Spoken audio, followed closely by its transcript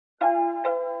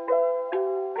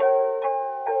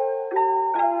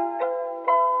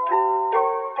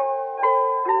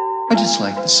I just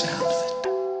like the sound of it.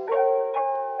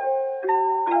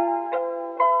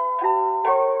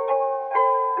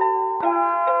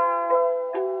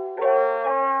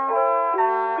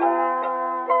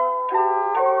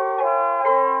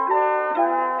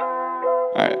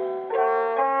 Alright.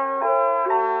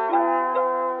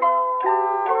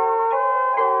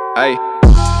 Hey,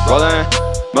 rollin',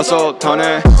 muscle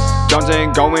tonin',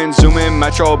 jonesing, going, zooming,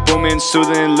 metro booming,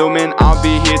 soothing, looming. I'll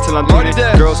be here till I'm loaded.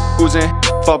 Girls oozing,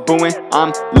 fuck booing.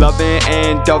 I'm loving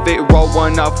and dove it. Roll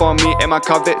one up for me and my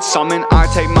covet. Summon, I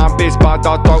take my bitch by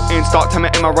the throat and start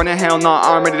timing. Am I running? Hell no,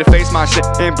 I'm ready to face my shit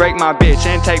and break my bitch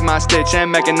and take my stitch and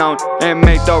make it known and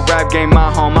make the rap game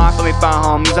my home. I fully found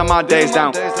home. These are my days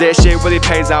down. This shit really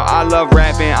pays out. I love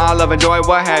rapping. I love enjoy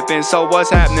what happens. So what's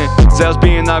happening? Zales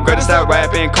being the greatest at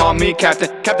rapping. Call me Captain.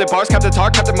 Captain Bars, Captain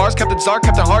Tar, Captain Mars, Captain Czar,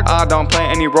 Captain Heart. I don't play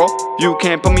any role. You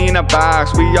can't put me in a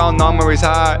box. We all know Murray's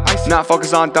hot. Not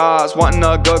focused on thoughts. Wanting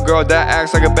a good girl that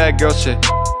acts like a bad girl. Shit.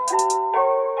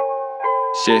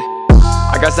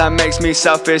 I guess that makes me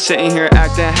selfish. Sitting here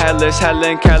acting headless.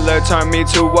 Helen Keller turned me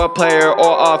to a player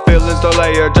or a feelings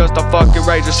delayer. Just a fucking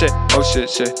rage of shit. Oh shit.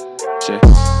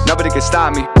 Nobody can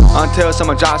stop me until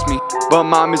someone drops me. But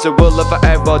my music will live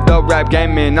forever. The rap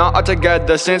game been all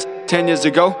together since 10 years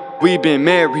ago. We been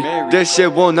married. This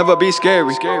shit will never be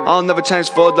scary. I'll never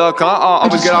change for the car. I'll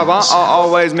always get around. I'll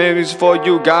always make music for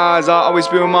you guys. I'll always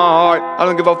spill my heart. I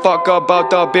don't give a fuck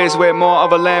about the bitch with more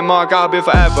of a landmark. I'll be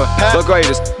forever the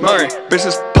greatest. Murray,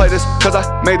 bitches play this cause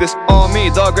I made this all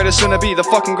me. The greatest, soon to be the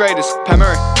fucking greatest. Pat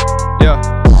Murray,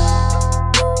 yeah.